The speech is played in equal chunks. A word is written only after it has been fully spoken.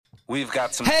We've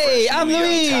got some Hey, fresh I'm new young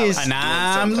Luis. talent And doing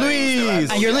I'm some things that I Luis.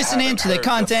 know And you're you listening haven't to the heard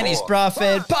Content is before.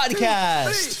 Profit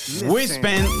podcast. We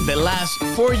spent the last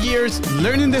 4 years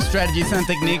learning the strategies and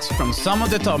techniques from some of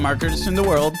the top marketers in the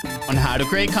world on how to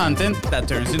create content that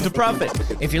turns into profit.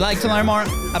 If you'd like to learn more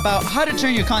about how to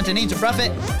turn your content into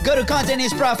profit, go to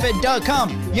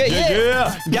contentisprofit.com.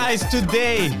 Yeah. Guys,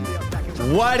 today,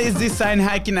 what is design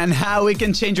hacking and how it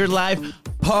can change your life?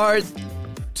 Part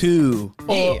 2.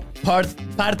 Hey. Or parte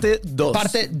 2.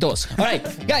 Parte 2. All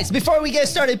right, guys, before we get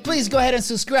started, please go ahead and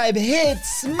subscribe.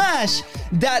 Smash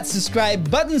that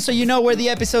subscribe button so you know where the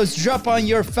episodes drop on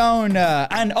your phone.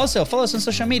 And also follow us on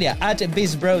social media at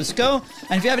BizBrosCo.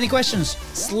 And if you have any questions,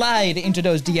 slide into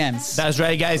those DMs. That's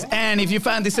right, guys. And if you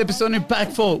found this episode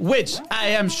impactful, which I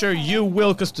am sure you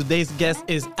will because today's guest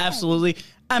is absolutely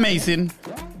amazing,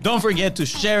 don't forget to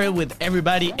share it with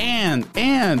everybody and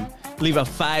leave a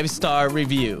 5-star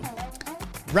review.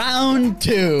 Round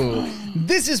 2.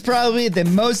 This is probably the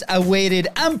most awaited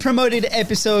and promoted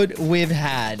episode we've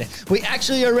had. We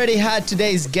actually already had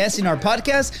today's guest in our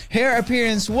podcast. Her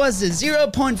appearance was the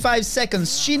 0.5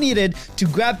 seconds she needed to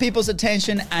grab people's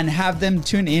attention and have them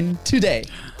tune in today.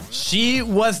 She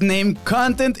was named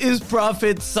Content is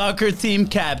Profit soccer team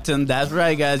captain. That's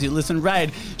right, guys. You listen right.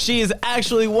 She is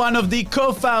actually one of the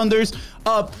co-founders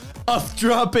of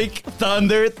Tropic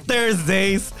Thunder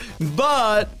Thursdays.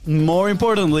 But more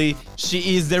importantly,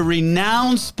 she is the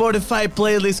renowned Spotify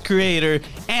playlist creator.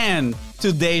 And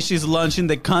today she's launching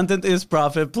the Content is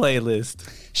Profit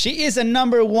playlist. She is a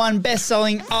 #1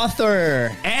 best-selling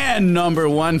author. And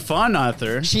 #1 fun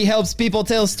author. She helps people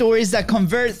tell stories that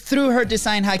convert through her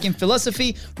design hacking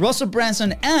philosophy. Russell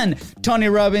Brunson and Tony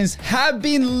Robbins have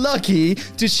been lucky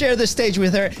to share the stage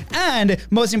with her. And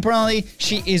most importantly,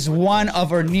 she is one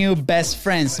of our new best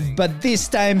friends. But this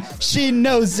time, she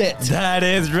knows it. That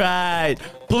is right.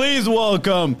 Please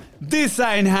welcome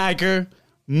design hacker,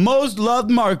 most loved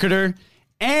marketer,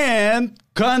 and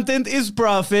Content is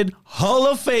Profit Hall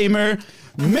of Famer,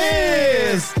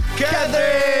 Miss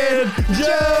Catherine Jones.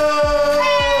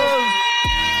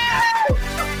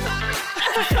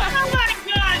 Oh my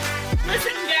God.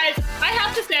 Listen, guys, I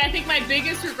have to say, I think my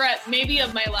biggest regret, maybe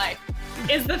of my life,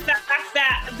 is the fact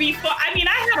that before, I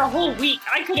had a whole week.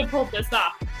 I could have pulled this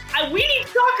off. We need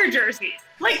soccer jerseys.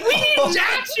 Like, we need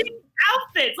matching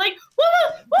outfits. Like, what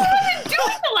have I been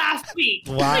doing the last week?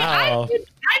 Wow. Like,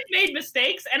 I've made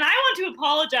mistakes, and I want to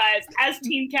apologize as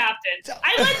team captain.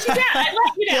 I let you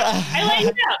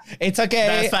down. It's okay.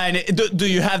 That's fine. Do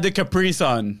you have the capris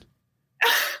on?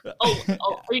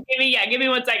 Give me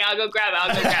 1 second. I'll go grab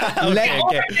it. Okay.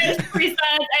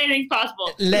 Anything's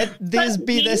possible. Let this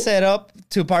be the setup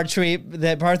to part 3,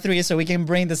 so we can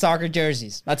bring the soccer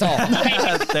jerseys. That's all.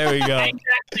 There we go. Exactly.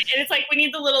 And it's like we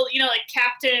need the little, like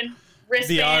captain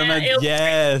wristband. The armband,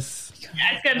 yes.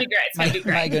 Yeah, it's gonna be great.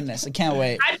 My goodness, I can't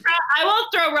wait. I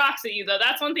won't throw rocks at you though.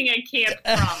 That's one thing I can't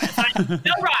promise.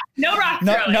 No rock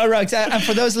throwing. No rocks. And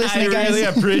for those listening, I guys, really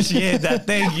appreciate that.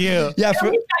 Thank you. yeah.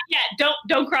 Not yet.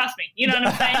 Don't cross me. You know what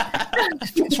I'm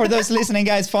saying? For those listening,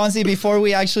 guys, Fonzie, before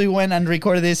we actually went and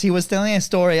recorded this, he was telling a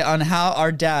story on how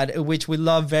our dad, which we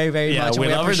love very, very much, and we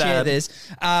love our appreciate dad. this,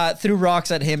 threw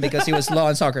rocks at him because he was low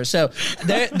on soccer. So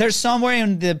there's somewhere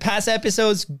in the past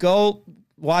episodes, go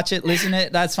watch it, listen to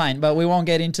it, that's fine. But we won't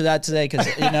get into that today because,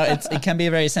 it can be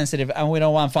very sensitive and we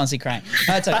don't want Fonzie crying.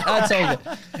 That's all good.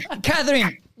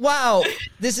 Catherine, wow,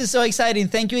 this is so exciting.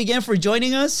 Thank you again for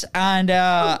joining us. And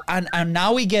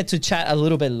now we get to chat a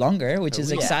little bit longer, which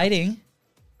is exciting.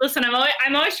 Listen, I'm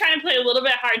always trying to play a little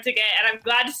bit hard to get, and I'm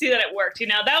glad to see that it worked.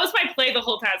 That was my play the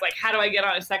whole time. I was like, how do I get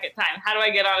on a second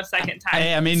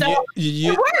time? Hey, so,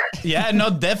 you it worked. Yeah, no,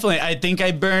 definitely. I think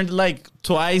I burned like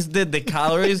twice the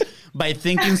calories by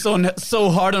thinking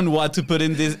so hard on what to put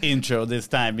in this intro this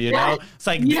time. It's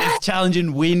like it's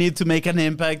challenging. We need to make an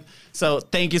impact. So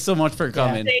thank you so much for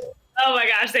coming. Oh my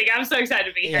gosh, I'm so excited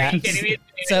to be here. Are you kidding me?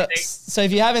 So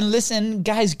if you haven't listened,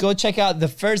 guys, go check out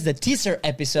the teaser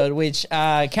episode, which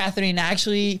Catherine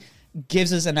actually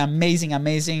gives us an amazing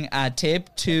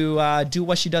tip to do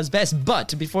what she does best.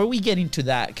 But before we get into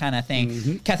that kind of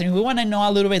thing, Catherine, we want to know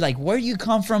a little bit like where you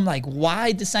come from, like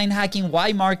why design hacking,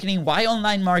 why marketing, why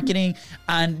online marketing,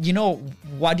 and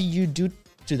what do you do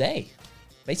today?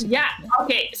 Basically. Yeah.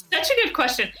 Okay. Such a good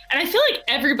question. And I feel like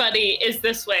everybody is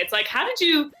this way. It's like, how did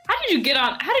you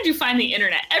find the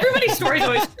internet? Everybody's story is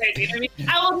always crazy. I mean,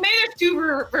 maybe there's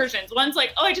 2 versions. One's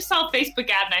like, I just saw a Facebook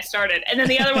ad and I started. And then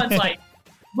the other one's like,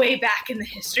 way back in the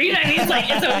history. You know what I mean? It's like,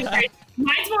 it's always great.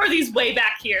 Mine's more of these way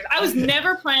back years. I was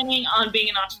never planning on being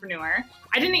an entrepreneur.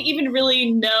 I didn't even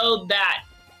really know that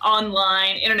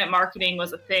online internet marketing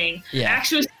was a thing. Yeah. I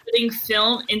actually was studying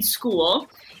film in school.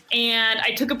 and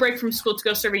I took a break from school to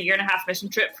go serve a 1.5-year mission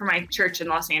trip for my church in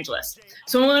Los Angeles.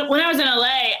 So when I was in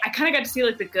LA, I kind of got to see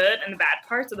like the good and the bad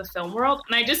parts of the film world,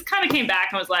 and I just kind of came back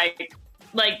and was like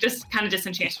just kind of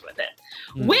disenchanted with it,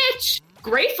 which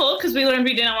grateful because we learned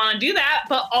we didn't want to do that,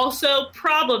 but also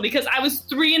problem because I was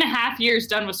 3.5 years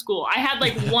done with school. I had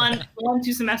like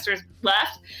 2 semesters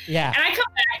left. Yeah. And I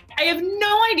come back, I have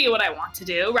no idea what I want to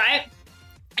do, right?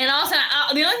 And also,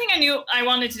 the only thing I knew I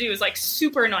wanted to do was like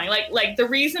super annoying. Like the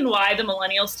reason why the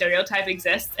millennial stereotype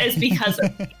exists is because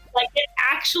of like it's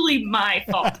actually my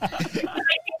fault. I came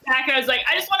back and I was like,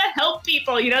 I just want to help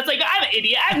people. You know, it's like I'm an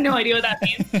idiot. I have no idea what that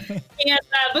means. And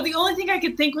but the only thing I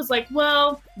could think was like,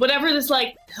 well, whatever this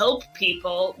like help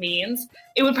people means,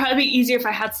 it would probably be easier if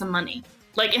I had some money.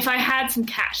 Like if I had some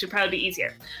cash, it'd probably be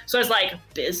easier. So I was like,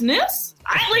 business?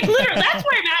 I like literally that's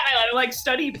where I'm at. I like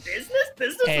study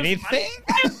business. Anything?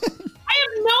 I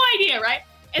have no idea, right?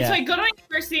 And so I go to my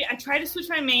university, I try to switch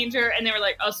my major, and they were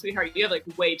like, oh, sweetheart, you have like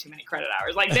way too many credit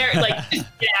hours. Like they're like,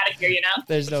 just get out of here, you know?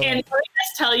 There's no way. And let me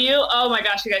just tell you, oh my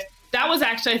gosh, you guys, that was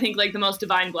actually, I think, like the most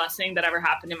divine blessing that ever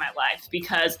happened in my life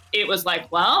because it was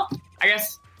like, well, I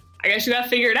guess you got to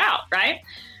figure it out, right?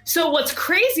 So what's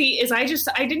crazy is I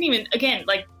didn't even, again,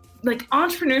 like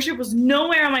entrepreneurship was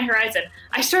nowhere on my horizon.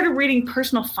 I started reading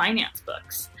personal finance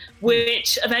books,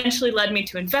 which eventually led me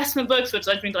to investment books, which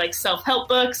led me to like self-help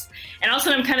books. And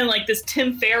also I'm kind of like this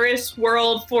Tim Ferriss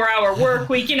world 4-hour work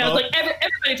week, you know, like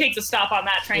everybody takes a stop on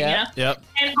that train, you know? Yep.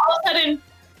 And all of a sudden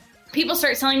people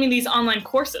start selling me these online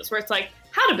courses where it's like,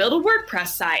 how to build a WordPress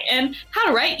site and how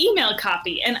to write email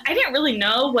copy. And I didn't really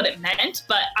know what it meant,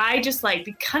 but I just like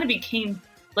kind of became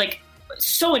like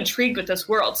so intrigued with this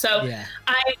world. So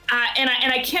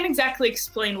I can't exactly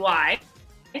explain why.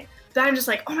 That I'm just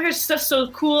like, oh my gosh, stuff's so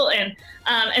cool, and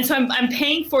so I'm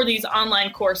paying for these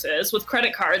online courses with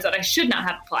credit cards that I should not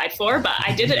have applied for, but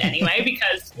I did it anyway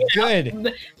because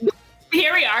Good.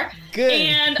 Here we are. Good.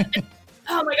 And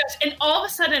oh my gosh, and all of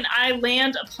a sudden I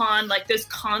land upon like this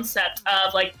concept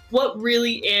of like what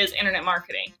really is internet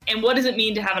marketing and what does it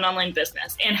mean to have an online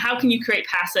business and how can you create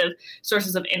passive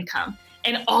sources of income.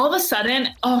 And all of a sudden,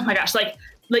 oh my gosh, like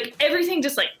everything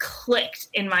just like clicked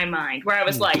in my mind where I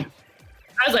was like,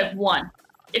 one,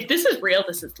 if this is real,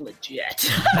 this is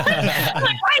legit. I'm like,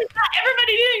 why is not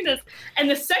everybody doing this? And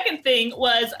the second thing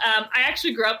was, I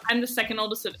actually grew up, I'm the second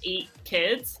oldest of 8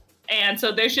 kids. And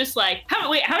so there's just like, how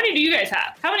many do you guys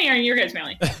have? How many are in your guys'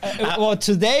 family? Well,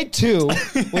 today, 2.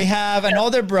 We have an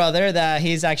older brother that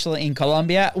he's actually in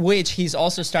Colombia, which he's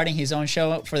also starting his own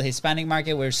show for the Hispanic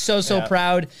market. We're so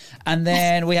proud. And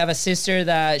then we have a sister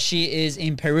that she is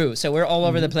in Peru. So we're all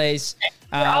over the place.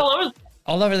 We're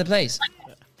all over the place.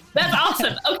 That's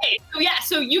awesome. Okay,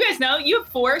 so you guys know you have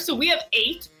 4, so we have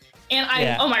 8. And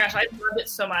oh my gosh, I love it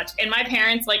so much. And my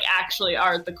parents like actually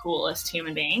are the coolest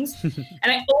human beings.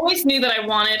 And I always knew that I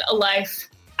wanted a life.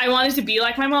 I wanted to be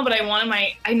like my mom, but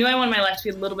I knew I wanted my life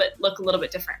to be look a little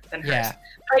bit different than hers.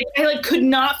 I like could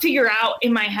not figure out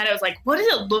in my head. I was like, what does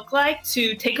it look like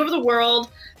to take over the world,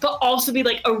 but also be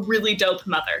like a really dope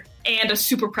mother and a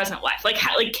super present wife? Like,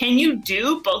 can you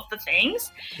do both the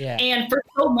things? Yeah. And for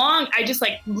so long, I just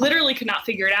like literally could not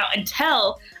figure it out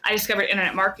until I discovered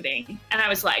internet marketing. And I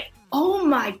was like, oh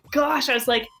my gosh. I was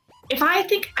like, I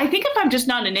think if I'm just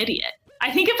not an idiot,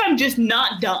 I think if I'm just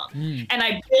not dumb and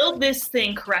I build this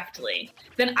thing correctly,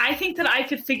 then I think that I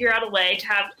could figure out a way to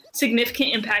have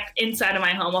significant impact inside of my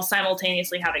home while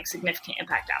simultaneously having significant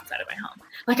impact outside of my home.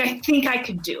 Like, I think I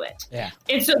could do it. Yeah.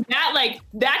 And so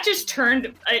that just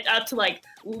turned it up to like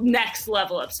next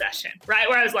level obsession, right?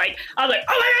 Where I was like, oh my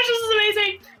gosh, this is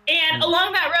amazing. And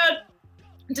along that road,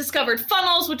 discovered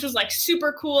funnels, which was like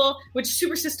super cool, which is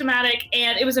super systematic,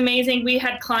 and it was amazing. We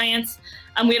had clients,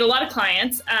 we had a lot of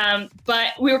clients,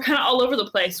 but we were kind of all over the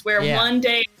place where one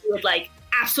day we would like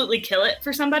absolutely kill it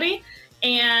for somebody.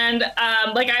 And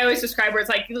like I always describe where it's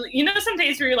like, you know, some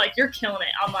days where you're like, you're killing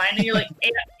it online and you're like,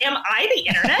 am I the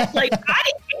internet? Like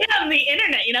I am the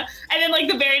internet, you know? And then like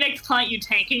the very next client you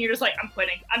tank and you're just like, I'm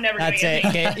quitting. I'm never doing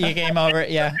anything. That's it. You game over.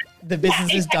 Yeah. The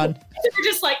business is done. They're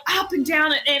just like up and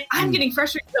down and I'm getting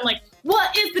frustrated. I'm like,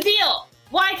 what is the deal?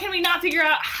 Why can we not figure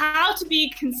out how to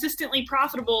be consistently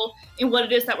profitable in what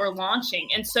it is that we're launching?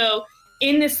 And so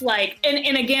in this like,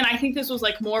 and again, I think this was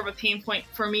like more of a pain point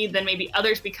for me than maybe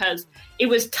others because it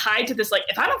was tied to this, like,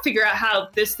 if I don't figure out how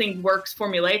this thing works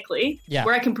formulaically,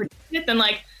 where I can predict it, then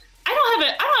like, I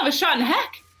don't have a shot in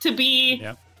heck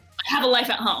to have a life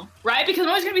at home, right? Because I'm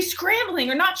always going to be scrambling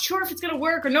or not sure if it's going to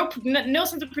work or no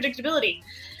sense of predictability.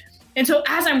 And so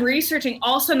as I'm researching,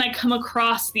 all of a sudden I come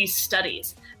across these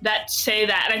studies that say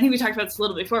that, and I think we talked about this a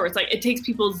little bit before, where it's like it takes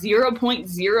people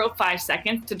 0.05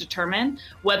 seconds to determine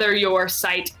whether your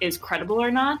site is credible or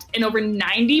not. And over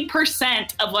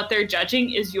 90% of what they're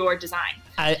judging is your design.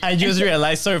 I just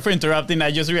realized, sorry for interrupting,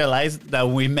 I just realized that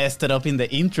we messed it up in the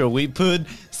intro. We put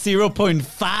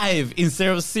 0.5 instead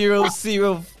of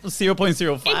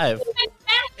 0.05.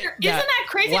 Isn't that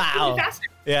crazy? Wow.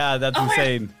 Yeah, that's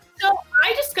insane. So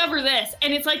I discover this,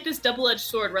 and it's like this double-edged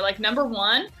sword where, like, number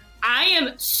one, I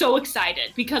am so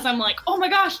excited because I'm like, oh my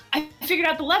gosh, I figured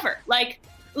out the lever. Like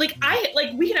we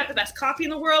can have the best copy in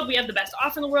the world, we have the best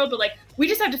offer in the world, but like we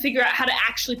just have to figure out how to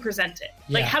actually present it.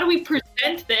 Like, how do we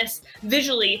present this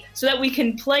visually so that we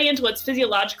can play into what's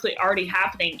physiologically already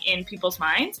happening in people's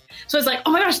minds? So it's like,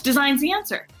 oh my gosh, design's the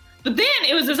answer. But then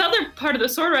it was this other part of the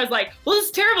sword where I was like, well, this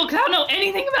is terrible because I don't know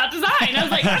anything about design. I was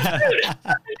like, I'm screwed. I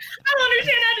don't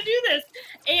understand how to do this.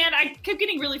 And I kept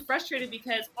getting really frustrated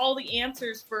because all the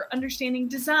answers for understanding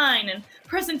design and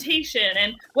presentation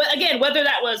and, whether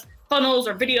that was funnels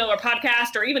or video or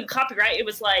podcast or even copyright, it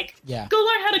was like, go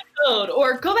learn how to code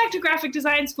or go back to graphic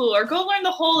design school or go learn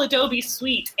the whole Adobe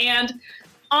suite. And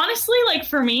honestly, like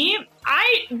for me,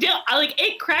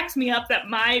 it cracks me up that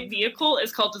my vehicle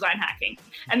is called design hacking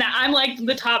and that I'm like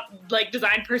the top like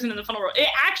design person in the funnel world. It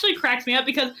actually cracks me up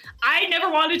because I never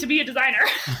wanted to be a designer.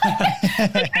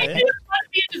 Like, I didn't want to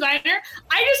be a designer.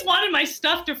 I just wanted my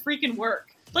stuff to freaking work.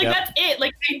 Like, that's it.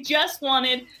 Like, I just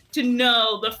wanted to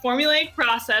know the formulaic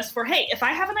process for, hey, if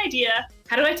I have an idea,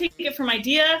 how do I take it from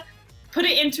idea, put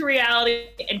it into reality,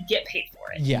 and get paid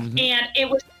for it? Yeah. And it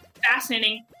was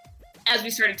fascinating as we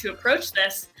started to approach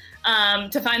this,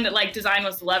 to find that like design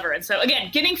was the lever. And so again,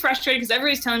 getting frustrated because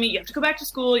everybody's telling me you have to go back to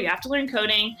school, you have to learn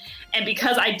coding. And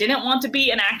because I didn't want to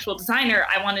be an actual designer,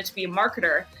 I wanted to be a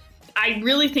marketer. I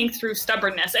really think through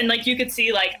stubbornness. And like you could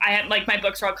see, like I had like my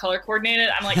books are all color coordinated.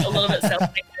 I'm like a little bit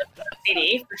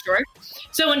CD for sure.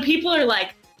 So when people are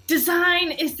like,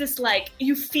 design is this like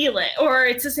you feel it or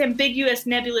it's this ambiguous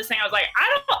nebulous thing, I was like,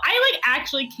 I like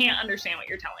actually can't understand what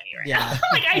you're telling me right now.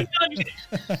 Like I don't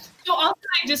understand. So also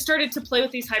I just started to play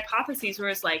with these hypotheses where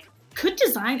it's like, could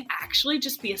design actually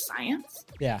just be a science?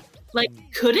 Yeah. Like,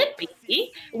 could it be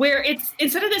where it's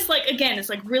instead of this like, again, it's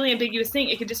like really ambiguous thing,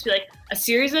 it could just be like a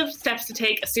series of steps to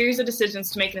take, a series of decisions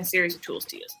to make, and a series of tools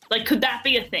to use. Like, could that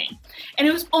be a thing? And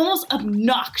it was almost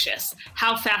obnoxious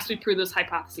how fast we proved those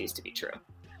hypotheses to be true.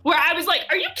 Where I was like,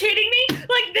 are you kidding me?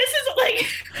 Like, this is like,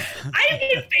 I've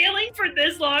been failing for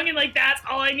this long and like, that's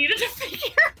all I needed to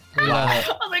figure out. Wow. I was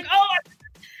like, oh my God.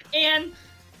 And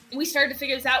we started to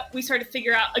figure this out. We started to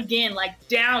figure out again, like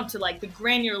down to like the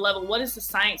granular level, what is the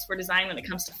science for design when it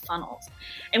comes to funnels?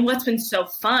 And what's been so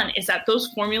fun is that those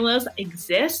formulas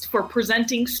exist for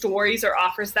presenting stories or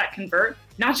offers that convert,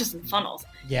 not just in funnels.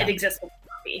 Yeah. It exists in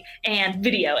copy and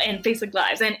video and Facebook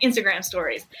Lives and Instagram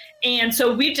stories. And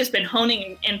so we've just been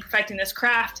honing and perfecting this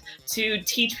craft to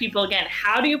teach people again,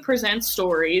 how do you present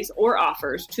stories or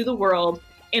offers to the world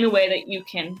in a way that you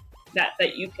can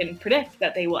predict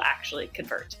that they will actually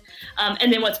convert.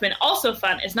 And then what's been also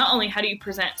fun is not only how do you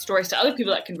present stories to other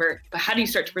people that convert, but how do you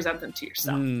start to present them to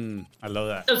yourself? I love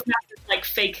that. So it's not just like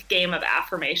fake game of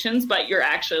affirmations, but you're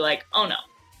actually like, oh no,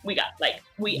 we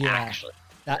actually.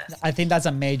 I think that's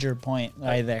a major point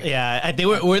right there. Yeah, I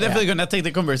think we're definitely going to take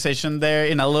the conversation there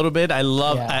in a little bit. I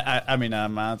love, I mean,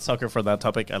 I'm a sucker for that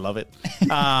topic. I love it.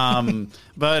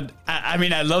 But I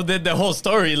mean, I love the whole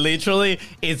story. Literally,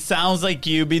 it sounds like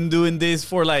you've been doing this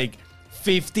for like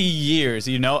 50 years,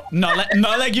 you know? Not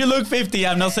like you look 50.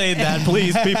 I'm not saying that.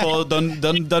 Please, people,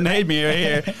 don't hate me right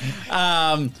here.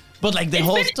 But like the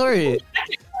whole story.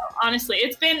 Honestly,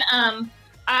 it's been,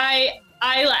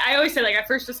 I always say, like, I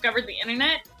first discovered the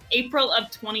internet April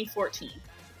of 2014.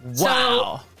 Wow.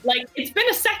 So, like, it's been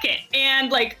a second.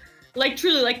 And, like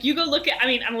truly, like, you go look at, I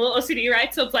mean, I'm a little OCD,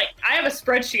 right? So it's like, I have a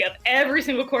spreadsheet of every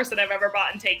single course that I've ever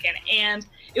bought and taken. And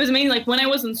it was amazing. Like, when I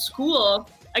was in school,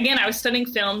 again, I was studying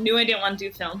film, knew I didn't want to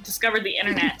do film, discovered the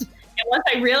internet. And once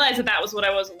I realized that was what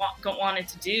I wanted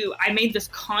to do, I made this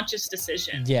conscious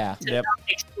decision to not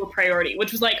make school a priority,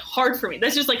 which was, like, hard for me.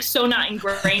 That's just, like, so not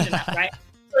ingrained in that, right?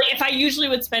 Like if I usually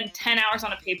would spend 10 hours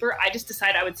on a paper, I just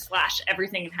decided I would slash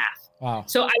everything in half. Wow.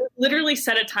 So I would literally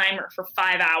set a timer for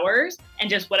 5 hours and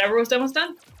just whatever was done was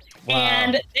done. Wow.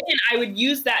 And then I would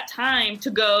use that time to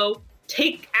go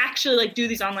do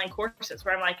these online courses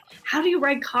where I'm like, how do you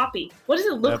write copy? What does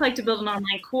it look like to build an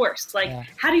online course? Like,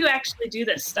 how do you actually do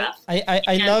this stuff?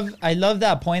 I love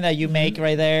that point that you make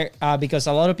right there, because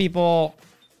a lot of people,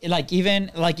 like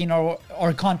even like in our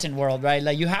content world, right?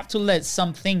 Like you have to let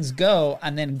some things go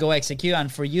and then go execute.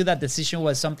 And for you, that decision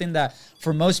was something that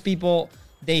for most people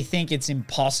they think it's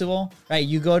impossible, right?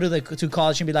 You go to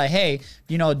college and be like, hey,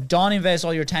 don't invest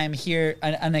all your time here.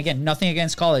 And again, nothing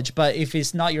against college, but if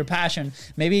it's not your passion,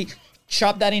 maybe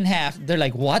chop that in half. They're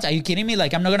like, what? Are you kidding me?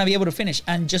 Like, I'm not going to be able to finish.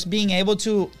 And just being able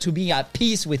to be at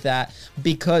peace with that,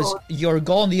 because your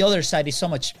goal on the other side is so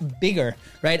much bigger,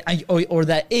 right? Or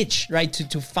that itch, right?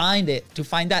 To find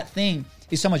that thing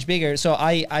is so much bigger. So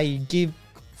I give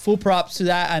full props to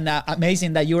that, and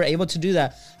amazing that you were able to do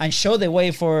that and show the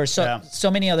way for so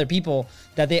many other people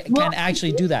that they can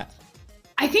actually do that.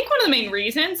 I think one of the main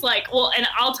reasons, and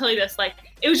I'll tell you this,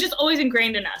 it was just always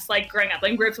ingrained in us, growing up.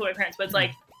 I'm grateful to my parents, but it's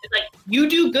like you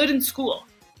do good in school.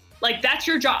 That's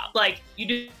your job. You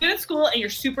do good in school and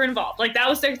you're super involved. That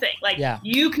was their thing.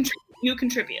 You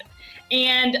contribute.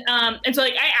 And so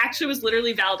I actually was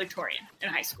literally valedictorian in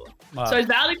high school. Wow. So I was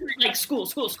valedictorian,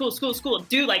 school,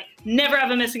 do never have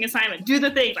a missing assignment, do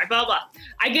the things, blah, blah.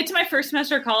 I get to my first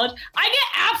semester of college, I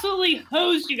get absolutely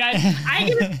hosed, you guys. I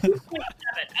get a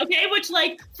 2.7, okay? Which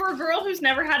for a girl who's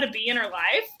never had a B in her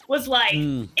life was it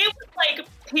was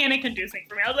panic inducing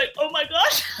for me. I was like, oh my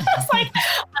gosh. I was like,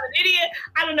 I'm an idiot.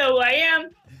 I don't know who I am.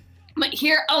 But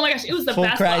here, oh my gosh, it was the full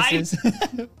best. Crisis.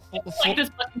 This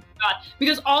God,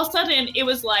 because all of a sudden it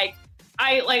was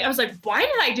I was like, why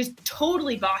did I just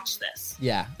totally botch this?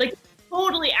 Yeah.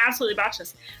 Totally, absolutely botch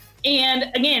this.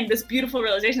 And again, this beautiful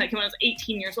realization that came when I was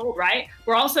 18 years old, right?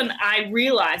 Where all of a sudden I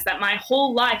realized that my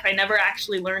whole life I never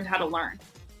actually learned how to learn.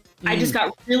 I just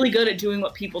got really good at doing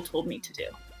what people told me to do.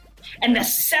 And the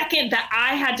second that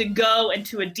I had to go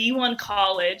into a D1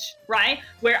 college, right,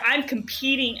 where I'm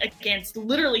competing against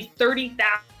literally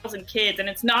 30,000 kids, and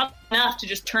it's not enough to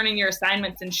just turn in your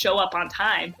assignments and show up on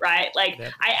time, right?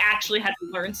 I actually had to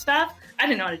learn stuff. I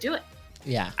didn't know how to do it.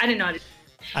 Yeah. I didn't know how to do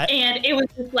it. And it was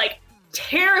just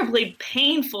terribly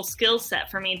painful skill set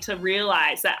for me to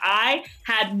realize that I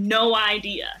had no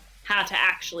idea how to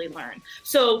actually learn.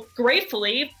 So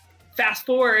gratefully, fast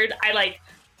forward,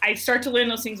 I start to learn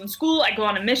those things in school. I go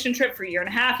on a mission trip for a year and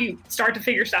a half. You start to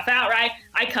figure stuff out, right?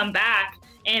 I come back,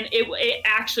 and it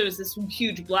actually was this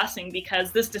huge blessing,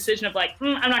 because this decision of I'm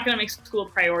not going to make school a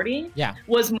priority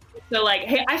was more so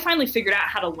hey, I finally figured out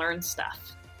how to learn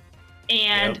stuff.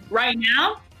 And right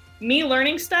now, me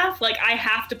learning stuff, I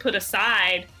have to put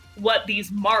aside what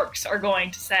these marks are going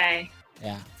to say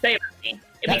about me,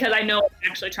 because I know what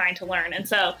I'm actually trying to learn. And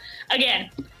so,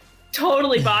 again,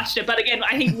 totally botched it. But again,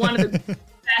 I think one of the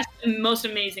best and most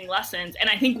amazing lessons, and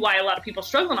I think why a lot of people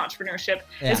struggle in entrepreneurship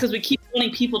is because we keep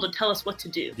wanting people to tell us what to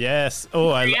do. Yes.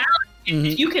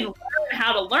 If you can learn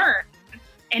how to learn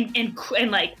and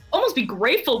almost be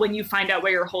grateful when you find out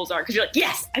where your holes are, because you're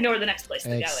yes, I know where the next place to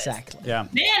go is. Exactly. Yeah.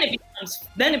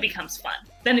 Then it becomes fun.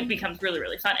 Then it becomes really,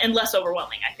 really fun and less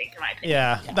overwhelming, I think, in my opinion.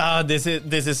 Yeah. Oh, this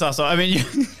is awesome. I mean,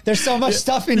 there's so much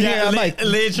stuff in here. I'm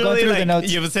literally, the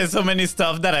notes. You've said so many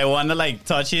stuff that I want to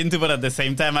touch into, but at the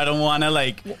same time, I don't want to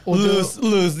lose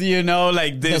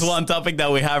this one topic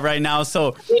that we have right now.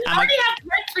 So we already have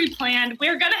Red3 planned.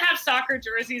 We're gonna have soccer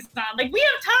jerseys on. We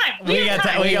have time. We got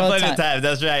plenty of time.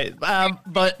 That's right.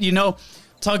 But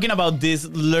talking about this,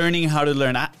 learning how to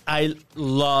learn, I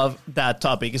love that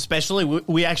topic. Especially,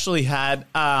 we actually had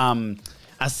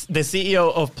as the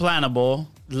CEO of Planable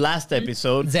last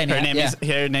episode. Xenia,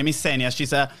 her name is Xenia.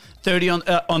 She's a 30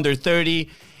 under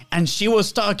 30, and she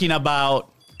was talking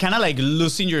about kind of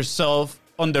losing yourself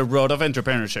on the road of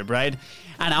entrepreneurship, right?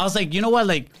 And I was like, you know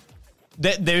what,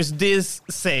 there's this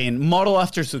saying, model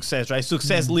after success, right?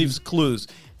 Success leaves clues.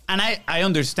 And I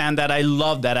understand that. I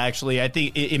love that, actually. I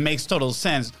think it makes total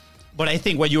sense. But I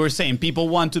think what you were saying, people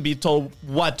want to be told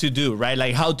what to do,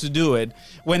 right? How to do it.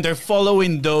 When they're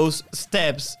following those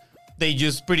steps, they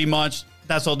just pretty much,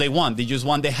 that's all they want. They just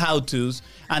want the how-tos,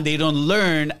 and they don't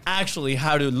learn actually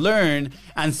how to learn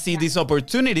and see these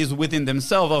opportunities within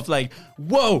themselves of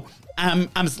whoa,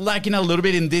 I'm slacking a little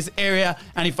bit in this area,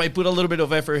 and if I put a little bit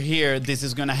of effort here, this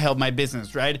is going to help my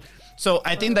business, right? So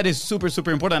I think that is super, super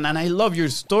important. And I love your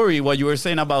story, what you were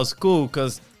saying about school,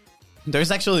 because there's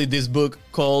actually this book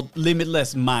called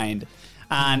Limitless Mind,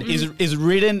 and is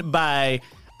written by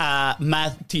a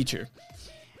math teacher.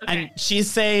 Okay. And she's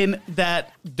saying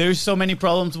that there's so many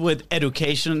problems with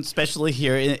education, especially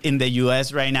here in the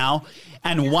US right now.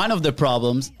 And one of the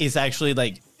problems is actually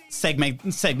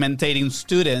segmentating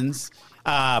students,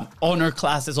 honor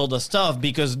classes, all the stuff,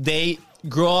 because they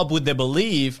grow up with the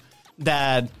belief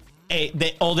that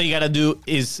all they gotta do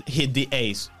is hit the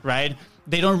A's, right?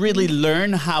 They don't really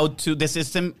learn how to, the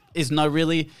system is not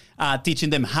really teaching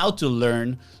them how to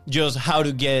learn, just how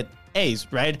to get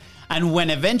A's, right? And when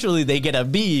eventually they get a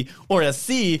B or a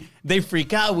C, they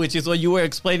freak out, which is what you were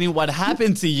explaining what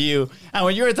happened to you. And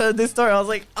when you were telling this story, I was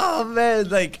like, oh man,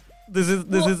 This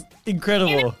is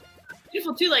incredible.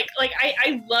 Beautiful too. Like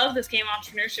I love this game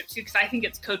entrepreneurship too, because I think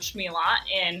it's coached me a lot.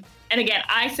 And again,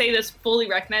 I say this fully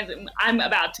recognizing I'm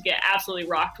about to get absolutely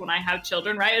rocked when I have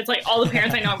children, right? It's like all the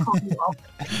parents I know I'm calling you all.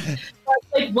 But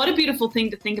like, what a beautiful thing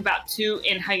to think about too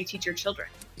in how you teach your children.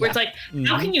 Where it's like,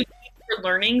 how can you teach your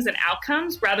learnings and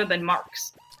outcomes rather than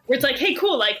marks? Where it's like, hey,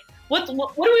 cool, like what do we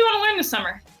want to learn this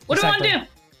summer? What do we want to do?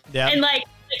 Yeah. And like,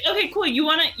 okay, cool. You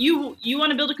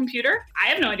wanna build a computer? I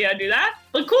have no idea how to do that.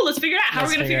 But cool, let's figure it out. How are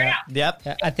we gonna figure it out? Yep.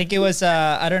 Yeah, I think it was.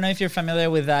 I don't know if you're familiar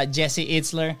with Jesse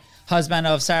Itzler, husband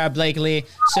of Sarah Blakely.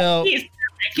 So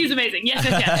he's amazing.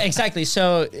 Yes. exactly.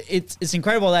 So it's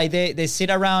incredible. Like they sit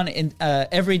around in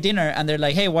every dinner and they're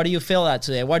like, hey, what do you feel at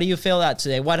today? What do you feel at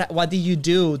today? What did you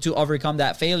do to overcome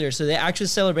that failure? So they actually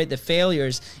celebrate the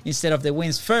failures instead of the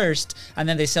wins first, and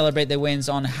then they celebrate the wins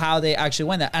on how they actually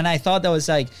win that. And I thought that was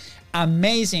like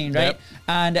amazing, right?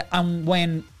 Yep. And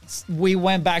when we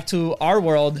went back to our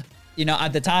world, you know,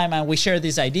 at the time, and we shared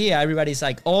this idea, everybody's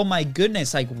like, oh my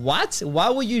goodness, like what? Why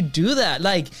would you do that?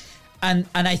 Like, and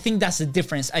I think that's the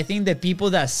difference. I think the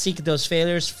people that seek those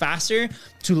failures faster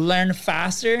to learn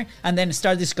faster and then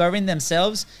start discovering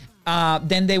themselves,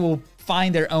 then they will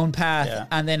find their own path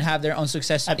and then have their own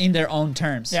success in their own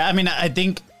terms. Yeah, I mean, I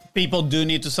think people do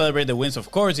need to celebrate the wins,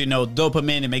 of course. You know,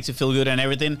 dopamine, it makes you feel good and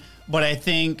everything. But I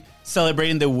think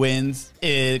celebrating the wins,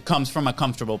 it comes from a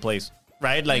comfortable place,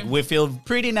 right? Like, we feel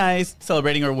pretty nice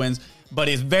celebrating our wins, but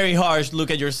it's very harsh to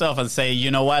look at yourself and say, you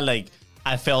know what, like,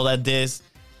 I failed at this.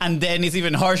 And then it's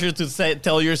even harsher to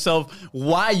tell yourself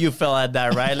why you fell at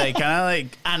that, right? Like, kind of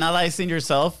like analyzing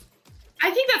yourself.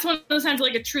 I think that's one of those times,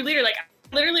 like a true leader, like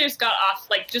I literally just got off,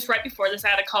 like just right before this, I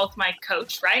had a call with my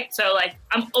coach, right? So like,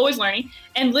 I'm always learning.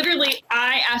 And literally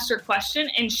I asked her a question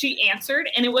and she answered,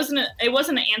 and it wasn't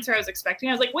an answer I was expecting.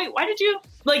 I was like, wait, why did you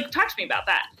like talk to me about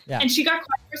that? Yeah. And she got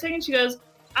quiet for a second. She goes,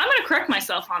 I'm going to correct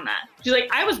myself on that. She's like,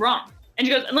 I was wrong. And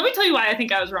she goes, and let me tell you why I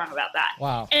think I was wrong about that.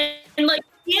 Wow. And like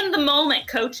in the moment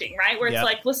coaching, right? Where it's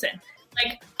like, listen,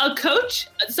 like a coach,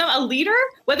 a leader,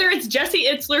 whether it's Jesse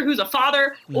Itzler, who's a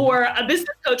father, or a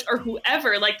business coach, or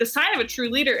whoever, like the sign of a true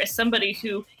leader is somebody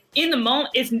who in the moment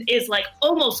is like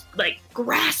almost like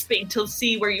grasping to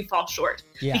see where you fall short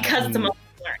because it's a moment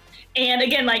to learn. And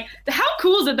again, like how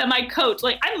cool is it that my coach,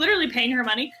 like I'm literally paying her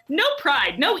money, no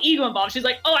pride, no ego involved. She's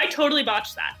like, oh, I totally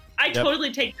botched that. I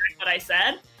totally take back what I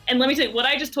said. And let me tell you, what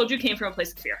I just told you came from a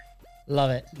place of fear.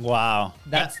 Love it. Wow.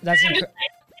 That's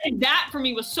and that for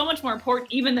me was so much more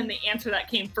important even than the answer that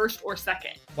came first or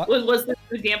second. Was the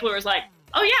example where it was like,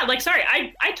 oh yeah, like sorry,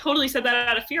 I totally said that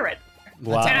out of fear right there.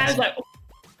 Wow. And I was like, oh,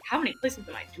 how many places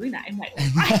am I doing that in my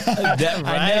life?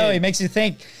 I know, it makes you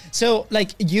think. So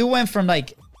like you went from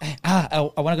like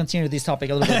I want to continue this topic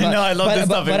a little bit. No, I love this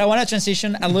topic. But I want to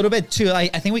transition a little bit too. I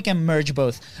think we can merge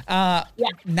both. Now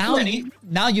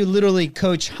you literally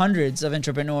coach hundreds of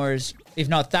entrepreneurs, if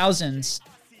not thousands,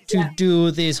 to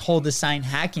do this whole design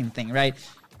hacking thing, right?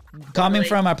 Coming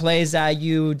from a place that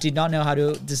you did not know how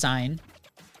to design,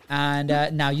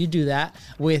 and now you do that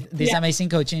with this amazing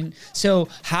coaching. So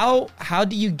how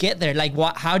do you get there? Like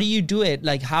how do you do it?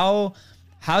 Like how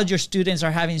your students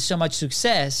are having so much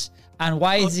success? And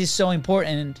why is this so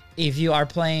important if you are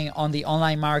playing on the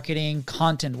online marketing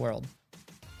content world?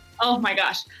 Oh my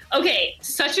gosh. Okay,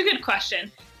 such a good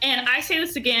question. And I say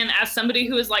this again as somebody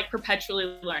who is like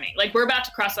perpetually learning. Like we're about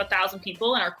to cross 1,000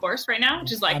 people in our course right now,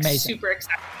 which is like amazing. Super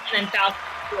exciting. And then thousands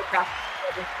of people across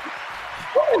the world.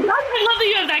 Oh my God, I love that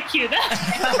you have that cue.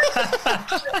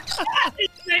 That's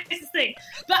the nicest thing.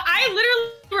 But I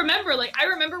literally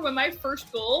remember when my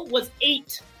first goal was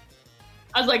 8.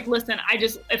 I was like, listen,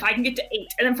 if I can get to 8,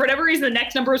 and then for whatever reason, the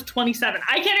next number was 27.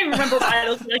 I can't even remember why. I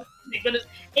was like, but it's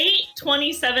 8,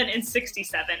 27, and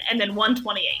 67, and then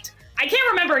 128. I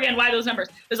can't remember again why those numbers.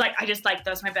 It was like,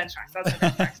 that's my benchmark. That's my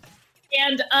benchmark.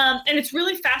 And it's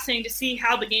really fascinating to see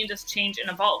how the game does change and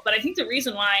evolve. But I think the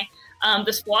reason why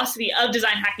this philosophy of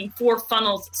design hacking for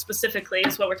funnels specifically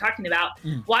is what we're talking about.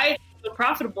 Why it's so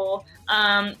profitable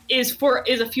is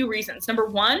a few reasons. Number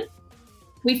one,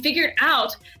 we figured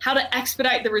out how to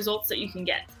expedite the results that you can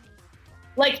get.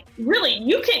 Like really,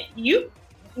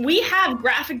 we have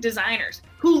graphic designers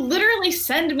who literally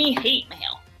send me hate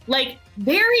mail, like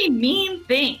very mean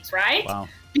things, right? Wow.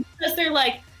 Because they're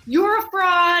like, you're a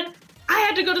fraud. I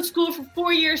had to go to school for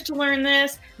 4 years to learn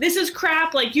this. This is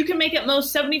crap. Like you can make at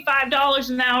most $75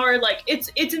 an hour. Like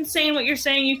it's insane what you're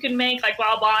saying you can make, like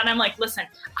blah, blah. And I'm like, listen,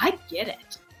 I get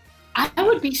it. I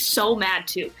would be so mad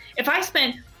too. If I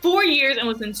spent 4 years and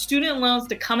was in student loans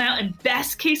to come out and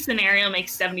best case scenario make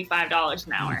 $75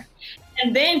 an hour.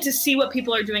 and then to see what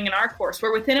people are doing in our course.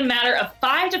 We're within a matter of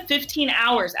 5 to 15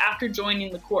 hours after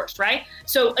joining the course, right?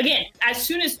 So again, as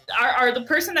soon as the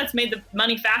person that's made the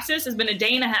money fastest has been a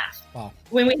day and a half. Wow.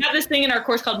 When we have this thing in our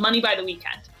course called Money by the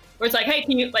Weekend, where it's like, hey,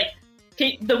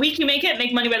 the week you make it,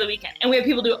 make money by the weekend. And we have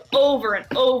people do it over and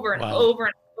over and over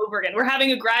and over again. We're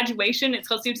having a graduation. It's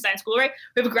called Student Design School, right?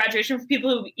 We have a graduation for people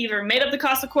who either made up the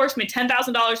cost of the course, made $10,000,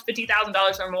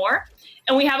 $50,000 or more.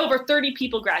 And we have over 30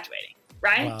 people graduating,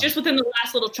 right? Wow. Just within the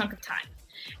last little chunk of time.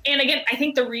 And again, I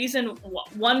think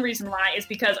one reason why is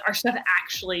because our stuff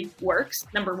actually works,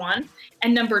 number one.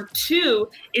 And number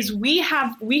two is we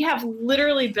have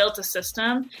literally built a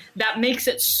system that makes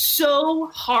it so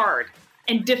hard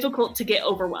and difficult to get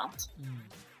overwhelmed.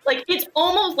 Like, it's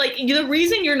almost like the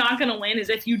reason you're not going to win is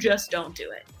if you just don't do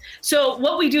it. So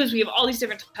what we do is we have all these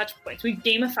different touch points. We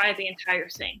gamify the entire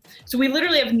thing. So we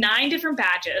literally have 9 different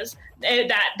badges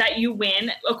that you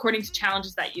win according to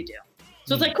challenges that you do.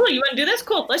 So it's like, cool, you want to do this?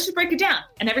 Cool, let's just break it down.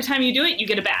 And every time you do it, you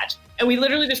get a badge. And we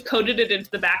literally just coded it into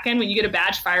the back end. When you get a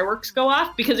badge, fireworks go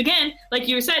off. Because again, like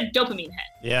you said, dopamine hit.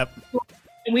 Yep.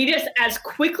 And we just, as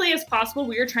quickly as possible,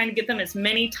 we are trying to get them as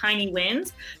many tiny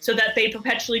wins so that they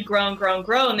perpetually grow and grow and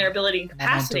grow in their ability and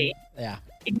capacity. Yeah.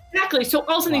 Exactly. So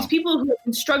all of a sudden, these people who have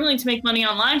been struggling to make money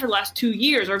online for the last 2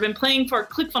 years, or have been playing for a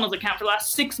ClickFunnels account for the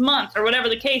last 6 months, or whatever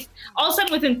the case, all of a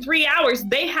sudden within 3 hours,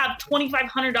 they have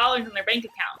 $2,500 in their bank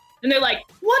account. And they're like,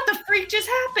 what the freak just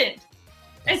happened?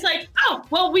 And it's like, oh,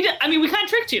 well, we kind of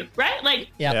tricked you, right? Like,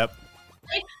 Yep.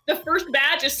 like, the first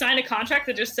badge is sign a contract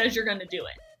that just says you're going to do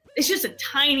it. It's just a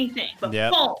tiny thing, but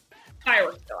boom,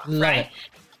 fireworks go off, right?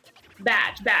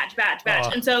 Badge. Oh.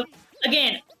 And so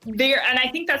again, and I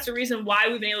think that's the reason why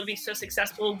we've been able to be so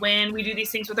successful when we do these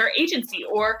things with our agency,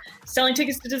 or selling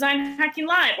tickets to Design Hacking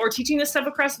Live, or teaching this stuff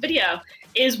across video,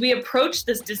 is we approach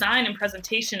this design and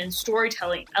presentation and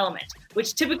storytelling element,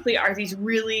 which typically are these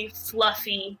really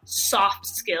fluffy, soft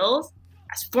skills,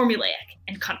 as formulaic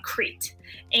and concrete.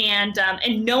 And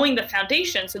knowing the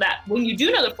foundation, so that when you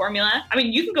do know the formula,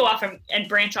 you can go off and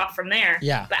branch off from there.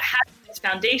 Yeah. But having this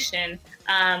foundation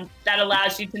that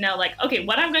allows you to know, like, okay,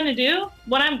 what I'm going to do,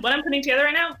 what I'm putting together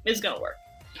right now is going to work.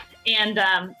 And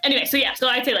anyway, so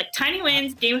I'd say like tiny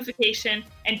wins, gamification,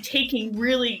 and taking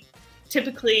really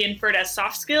typically inferred as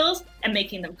soft skills and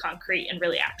making them concrete and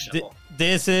really actionable.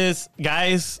 This is,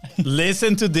 guys,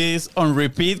 listen to this on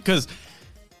repeat, because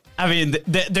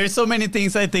there's so many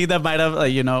things I think that might have,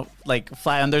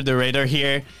 fly under the radar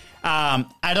here.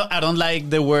 I don't like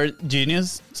the word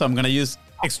genius, so I'm gonna use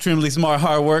extremely smart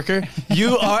hard worker.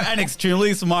 You are an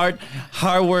extremely smart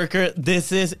hard worker.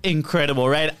 This is incredible,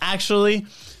 right? Actually,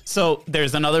 so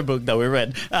there's another book that we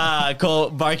read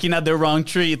called Barking at the Wrong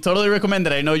Tree. Totally recommend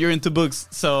it. I know you're into books,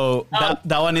 so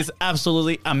that one is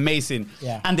absolutely amazing.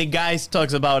 Yeah. And the guy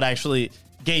talks about actually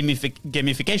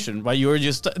gamification, right? You were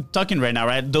just talking right now,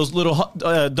 right? Those little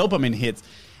dopamine hits.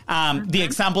 The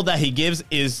example that he gives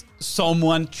is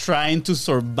someone trying to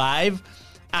survive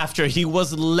after he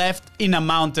was left in a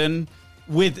mountain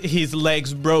with his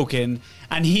legs broken,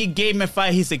 and he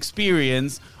gamified his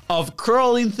experience of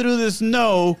crawling through the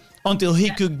snow until he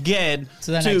could get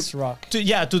to the next rock.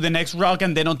 To the next rock,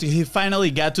 and then until he finally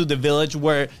got to the village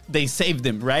where they saved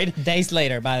him, right? Days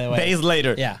later, by the way. Days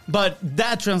later. Yeah. But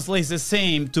that translates the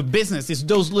same to business. It's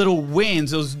those little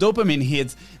wins, those dopamine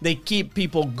hits, they keep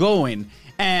people going.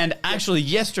 And actually,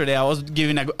 yesterday I was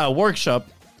giving a workshop,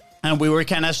 and we were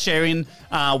kind of sharing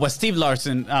what Steve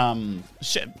Larsen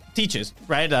teaches,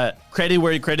 right? Credit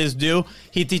where credit's due.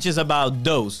 He teaches about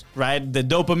those, right? The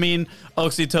dopamine,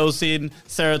 oxytocin,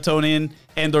 serotonin,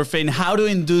 endorphin, how to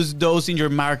induce those in your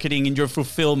marketing, in your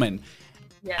fulfillment.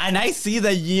 Yeah. And I see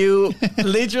that you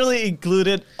literally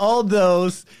included all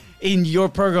those in your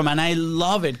program, and I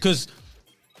love it, because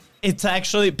it's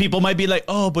actually, people might be like,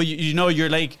 oh, but you're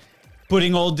like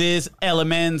putting all these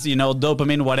elements,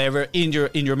 dopamine, whatever, in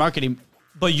your marketing,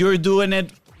 but you're doing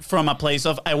it from a place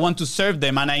of, I want to serve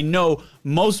them. And I know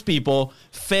most people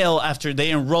fail after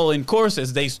they enroll in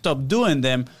courses, they stop doing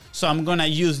them. So I'm going to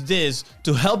use this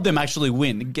to help them actually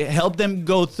win, help them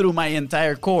go through my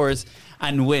entire course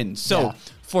and win. So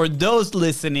for those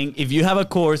listening, if you have a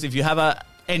course, if you have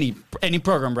any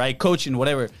program, right, coaching,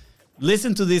 whatever,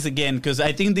 listen to this again, because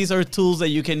I think these are tools that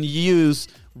you can use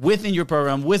within your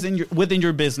program, within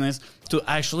your business, to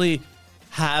actually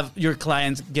have your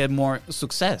clients get more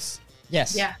success.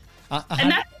 Yes. Yeah.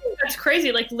 And that's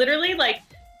crazy. Like, literally, like,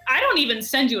 I don't even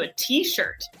send you a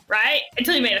t-shirt, right?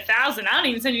 Until you made 1,000. I don't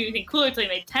even send you anything cooler until you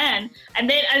made 10. And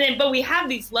then, but we have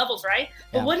these levels, right?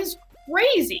 But what is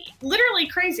crazy, literally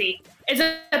crazy, is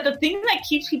that the thing that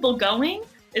keeps people going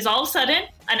is all of a sudden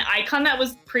an icon that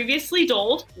was previously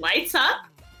dulled lights up,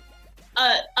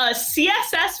 a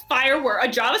CSS firework, a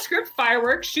JavaScript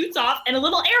firework shoots off, and a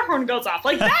little air horn goes off.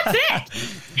 Like, that's it.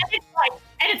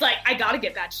 and it's like, I gotta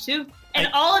get badge 2. And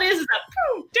all it is a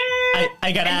boom, ding.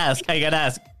 I gotta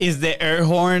ask. Is the air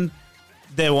horn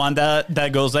the one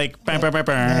that goes like bam, bam, bam,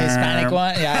 bam? The Hispanic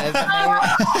one? Yeah.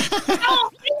 No,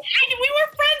 we were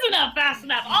friends enough, fast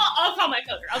enough. I'll call my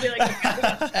coder. I'll be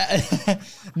like,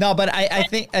 No, but I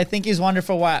think it's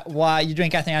wonderful why you're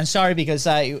doing, Catherine. I'm sorry because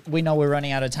we know we're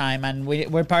running out of time, and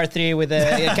we're part 3 with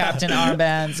the captain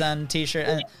armbands and t-shirt.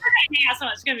 And yeah, so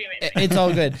much. It's gonna be amazing. it's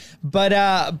all good,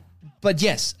 but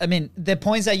yes, I mean, the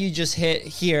points that you just hit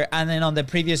here and then on the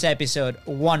previous episode,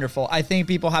 wonderful. I think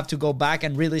people have to go back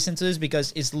and re-listen to this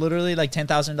because it's literally like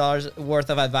 $10,000 worth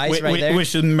of advice there. We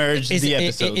should merge the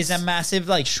episodes. It's a massive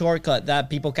like shortcut that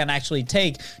people can actually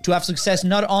take to have success,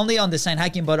 not only on design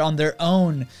hacking, but on their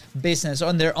own business,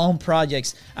 on their own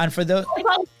projects. And for those...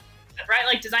 Right?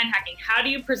 Like design hacking. How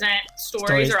do you present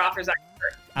stories or offers that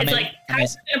convert? It's like, how are you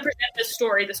going to present this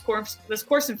story, this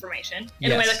course information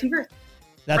in a way that converts?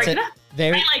 That's it.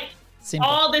 Very like simple.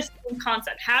 All this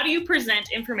concept. How do you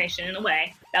present information in a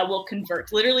way that will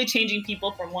convert? Literally changing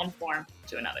people from one form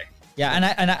to another. Yeah,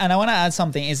 and I want to add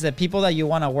something is the people that you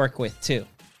want to work with too,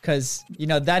 because you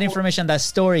know that information, that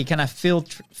story, kind of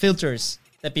filters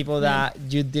the people that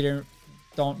you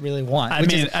don't really want. I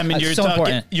mean,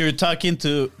 you're talking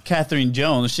to Catherine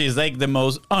Jones. She's like the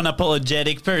most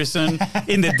unapologetic person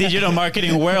in the digital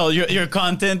marketing world. Your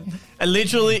content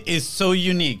literally is so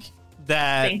unique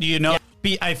that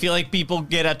I feel like people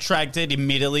get attracted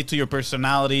immediately to your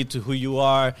personality, to who you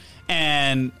are,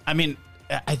 and I mean,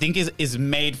 I think is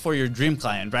made for your dream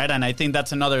client, right? And I think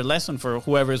that's another lesson for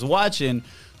whoever's watching.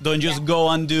 Don't just go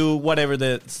and do whatever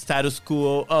the status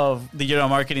quo of digital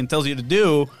marketing tells you to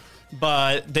do.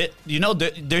 But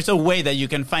there's a way that you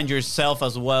can find yourself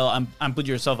as well and put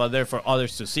yourself out there for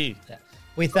others to see. Yeah.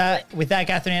 With that,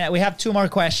 Catherine, we have 2 more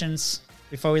questions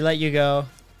before we let you go.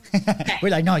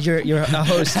 We're like, no, you're a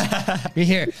host. You're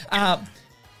here.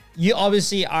 You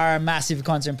obviously are a massive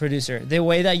content producer. The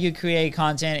way that you create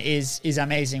content is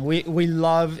amazing. We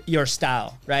love your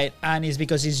style, right? And it's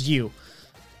because it's you.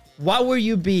 What would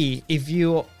you be if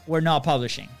you were not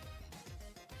publishing?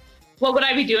 What would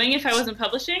I be doing if I wasn't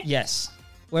publishing? Yes.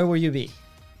 Where would you be?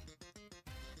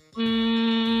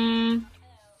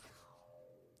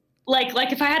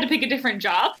 Like if I had to pick a different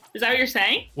job? Is that what you're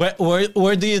saying?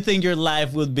 Where do you think your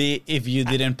life would be if you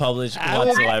didn't publish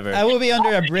whatsoever? I will be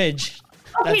under a bridge.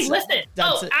 Okay, listen.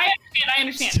 I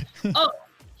understand.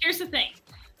 Here's the thing.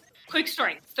 Quick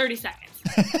story, 30 seconds.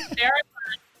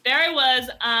 There I was.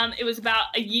 It was about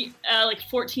a year, like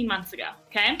 14 months ago.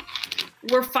 Okay,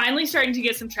 we're finally starting to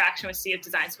get some traction with Sea of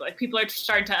Design School. Like people are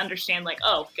starting to understand.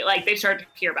 Like they started to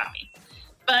hear about me.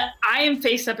 But I am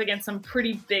faced up against some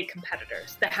pretty big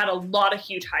competitors that had a lot of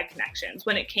huge high connections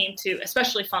when it came to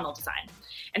especially funnel design.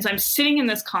 And so I'm sitting in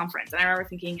this conference and I remember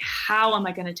thinking, how am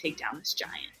I going to take down this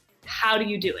giant? How do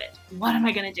you do it? What am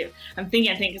I going to do? I'm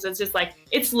thinking, because it's just like,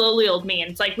 it's lowly old me.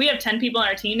 And it's like, we have 10 people on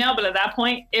our team now, but at that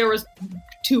point, it was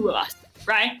 2 of us,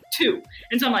 right? 2.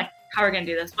 And so I'm like, how are we going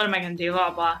to do this? What am I going to do? Blah,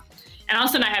 blah. And all of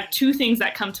a sudden I have 2 things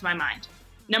that come to my mind.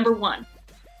 Number one,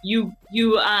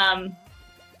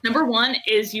 Number one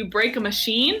is you break a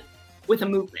machine with a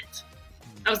movement.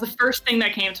 That was the first thing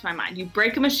that came to my mind. You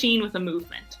break a machine with a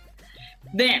movement.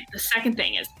 Then the second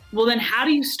thing is, well, then how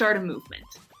do you start a movement?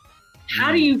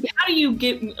 How do you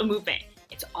get a movement?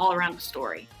 It's all around the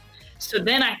story. So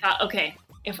then I thought, okay,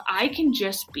 if I can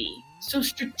just be so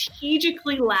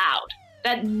strategically loud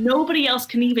that nobody else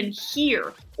can even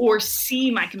hear or see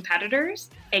my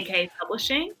competitors, aka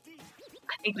publishing,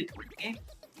 I think we can win the game.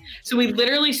 So we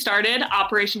literally started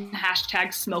Operation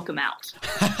 #Smoke'em-out.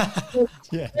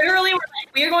 Yeah. Literally, we're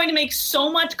like, we are going to make so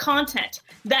much content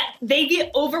that they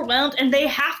get overwhelmed and they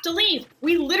have to leave.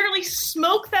 We literally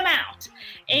smoke them out.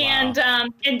 And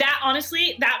and that,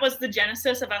 honestly, that was the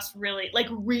genesis of us really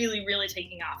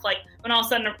taking off. Like when all of a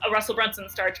sudden Russell Brunson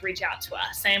started to reach out to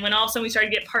us, and when all of a sudden we started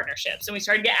to get partnerships and we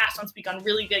started to get asked on speak on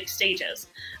really big stages.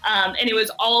 And it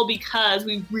was all because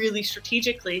we really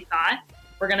strategically thought,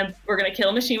 we're gonna kill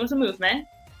a machine with a movement,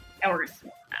 and we're gonna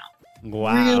smoke them out.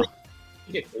 Wow,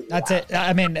 really? That's it.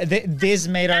 I mean, this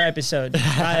made our episode.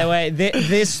 By the way,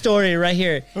 this story right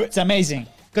here, it's amazing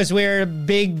because we're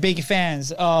big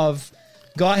fans of.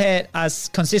 Go ahead as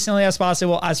consistently as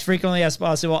possible, as frequently as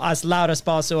possible, as loud as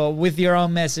possible, with your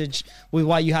own message, with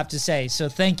what you have to say. So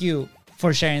thank you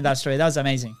for sharing that story. That was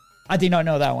amazing. I did not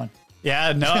know that one.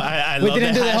 Yeah, no, I we love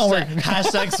didn't do the homework.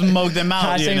 Hashtag smoke them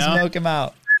out. Hashtag smoke them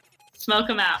out. Smoke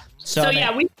them out. So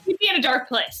yeah, we be in a dark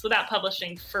place without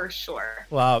publishing for sure.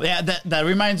 Wow. Yeah, that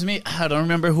reminds me. I don't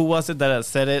remember who was it that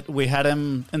said it. We had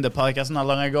him in the podcast not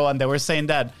long ago, and they were saying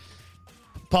that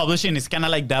publishing is kind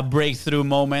of like that breakthrough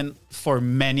moment for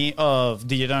many of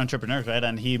digital entrepreneurs, right?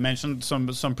 And he mentioned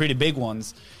some pretty big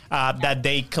ones that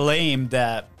they claim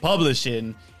that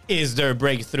publishing is their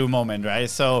breakthrough moment, right?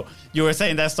 So you were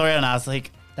saying that story, and I was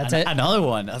like, That's it. Another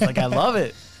one. I was like, I love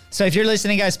it. So if you're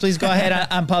listening, guys, please go ahead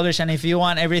and publish. And if you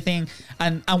want everything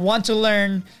and want to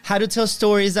learn how to tell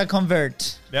stories that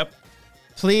convert, Yep.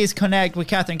 please connect with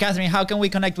Catherine. Catherine, how can we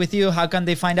connect with you? How can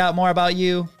they find out more about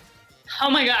you? Oh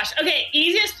my gosh. Okay,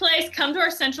 easiest place, come to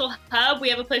our central hub. We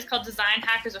have a place called Design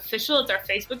Hackers Official. It's our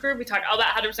Facebook group. We talk all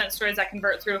about 100% stories that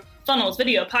convert through funnels,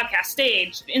 video, podcast,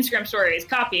 stage, Instagram stories,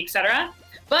 copy, etc.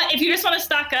 But if you just want to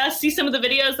stalk us, see some of the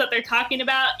videos that they're talking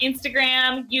about,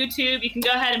 Instagram, YouTube, you can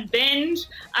go ahead and binge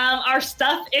our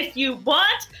stuff if you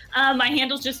want. My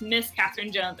handle's just Miss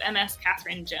Catherine Jones, MS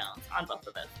Catherine Jones on both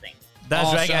of those things. That's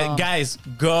Awesome. right, guys.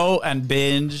 Go and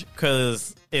binge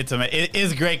because it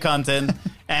is great content.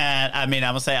 And I mean,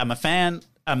 I must say, I'm a fan.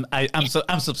 I'm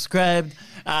subscribed.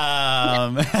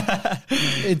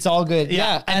 It's all good.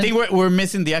 Yeah. I think we're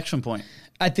missing the action point.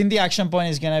 I think the action point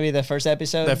is going to be the first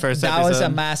episode. That was a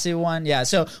massive one. Yeah.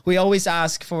 So we always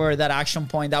ask for that action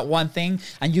point, that one thing.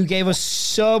 And you gave us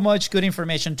so much good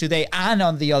information today and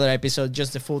on the other episode,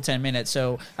 just the full 10 minutes.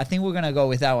 So I think we're going to go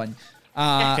with that one.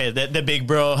 Okay. The big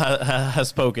bro has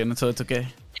spoken, so it's okay.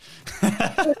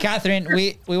 Catherine,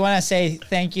 we want to say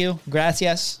thank you.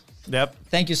 Gracias. Yep.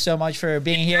 Thank you so much for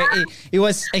being here. It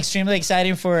was extremely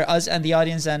exciting for us and the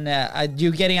audience, and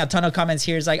you getting a ton of comments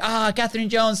here. It's like, Catherine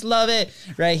Jones, love it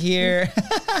right here.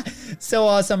 So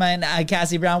awesome. And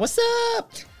Cassie Brown, what's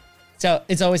up? So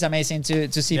it's always amazing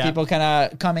to see people kind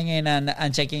of coming in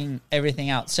and checking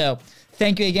everything out. So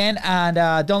thank you again.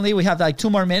 And don't leave. We have like 2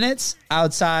 more minutes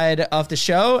outside of the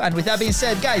show. And with that being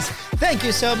said, guys, thank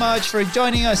you so much for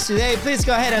joining us today. Please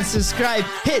go ahead and subscribe.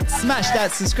 Smash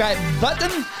that subscribe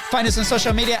button. Find us on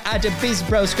social media at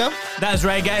BizBrosco. That's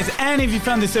right, guys. And if you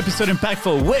found this episode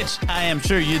impactful, which I am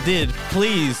sure you did,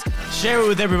 please share it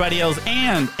with everybody else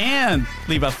and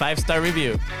leave a 5-star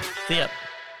review. See ya.